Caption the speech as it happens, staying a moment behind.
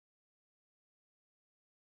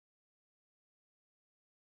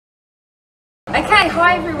Okay,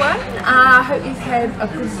 hi everyone. Hope you've had a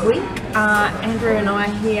good week. Andrew and I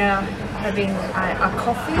are here having a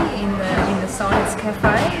coffee in the Science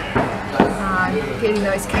Cafe, getting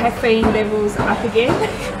those caffeine levels up again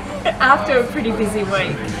after a pretty busy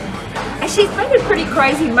week. Actually, it's been a pretty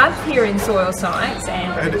crazy month here in soil science,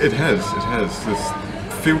 Andrew. It has.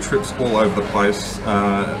 There's field trips all over the place,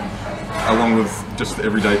 along with just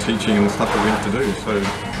everyday teaching and the stuff that we have to do. So,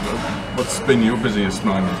 what's been your busiest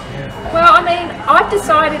moment? Well, I mean, I've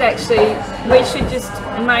decided actually we should just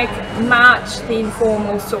make March the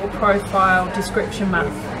informal soil profile description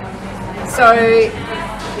month. So,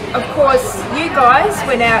 of course, you guys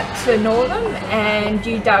went out to Northern and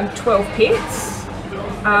you dug 12 pits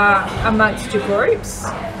amongst your groups.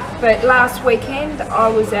 But last weekend I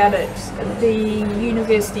was out at the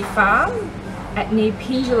university farm near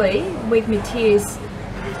Pingelly with Matthias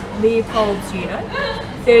Leopold's unit,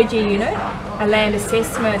 third year unit, a land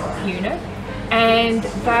assessment unit, and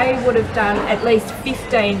they would have done at least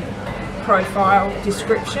 15 profile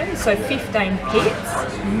descriptions, so 15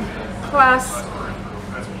 pits, plus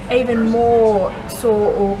even more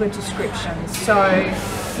soil auger descriptions. So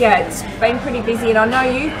yeah, it's been pretty busy, and I know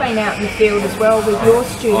you've been out in the field as well with your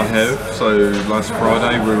students. I have. So last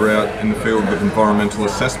Friday we were out in the field with environmental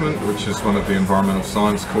assessment, which is one of the environmental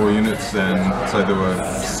science core units, and so there were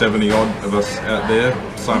 70 odd of us out there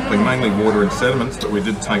sampling mainly water and sediments, but we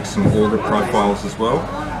did take some auger profiles as well,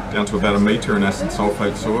 down to about 1 metre in acid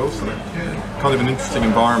sulphate soil. So kind of an interesting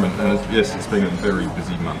environment, and yes, it's been a very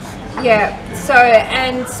busy month. Yeah, so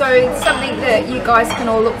it's something that you guys can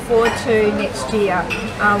all look forward to next year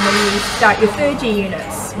when you start your third year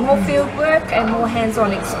units. More field work and more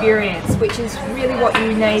hands-on experience, which is really what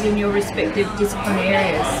you need in your respective discipline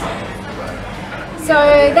areas. So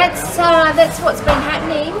that's what's been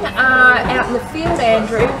happening out in the field,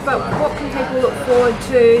 Andrew, but what can people look forward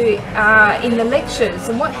to in the lectures,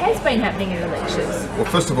 and what has been happening in the lectures? Well,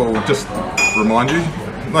 first of all, just remind you,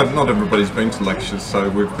 not everybody's been to lectures, so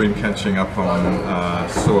we've been catching up on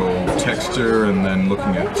soil texture and then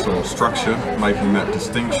looking at soil structure, making that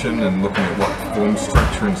distinction and looking at what forms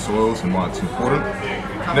structure in soils and why it's important.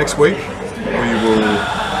 Next week we will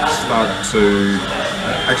start to,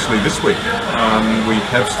 actually this week, we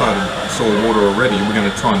have started soil water already. We're going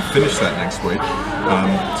to try and finish that next week.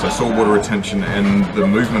 So soil water retention and the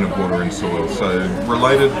movement of water in soil. So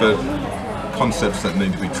related, but concepts that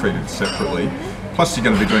need to be treated separately. Plus you're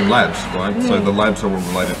going to be doing labs, right? So the labs are all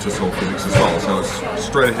related to soil physics as well. So it's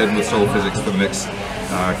straight ahead with soil physics for the next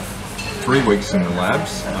 3 weeks in the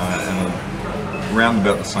labs, and around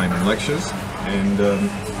about the same in lectures. And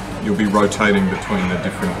you'll be rotating between the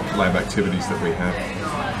different lab activities that we have.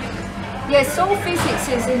 Yeah, soil physics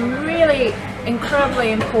is really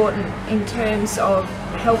incredibly important in terms of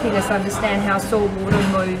helping us understand how soil water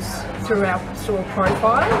moves through our soil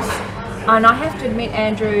profiles. And I have to admit,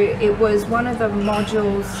 Andrew, it was one of the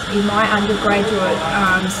modules in my undergraduate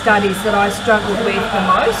studies that I struggled with the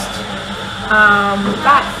most.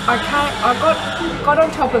 But I got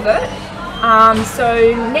on top of it.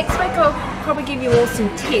 So next week I'll probably give you all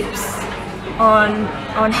some tips on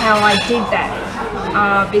how I did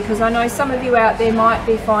that. Because I know some of you out there might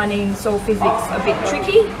be finding soil physics a bit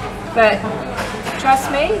tricky, but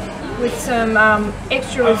trust me, with some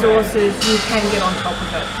extra resources you can get on top of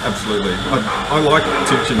it. Absolutely. I like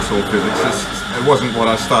teaching soil physics. It wasn't what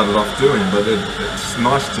I started off doing, but it's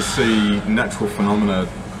nice to see natural phenomena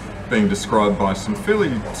being described by some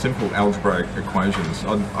fairly simple algebraic equations.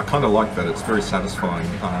 I kind of like that. It's very satisfying,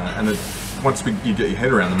 and once you get your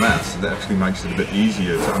head around the maths, it actually makes it a bit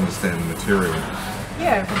easier to understand the material.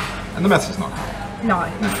 Yeah. And the maths is not hard.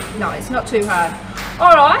 No, it's not too hard.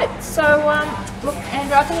 Alright, so look,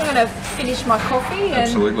 Andrew, I think I'm going to finish my coffee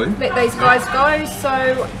and let these guys go.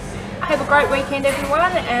 So have a great weekend,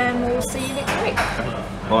 everyone, and we'll see you next week.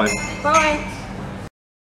 Bye. Bye.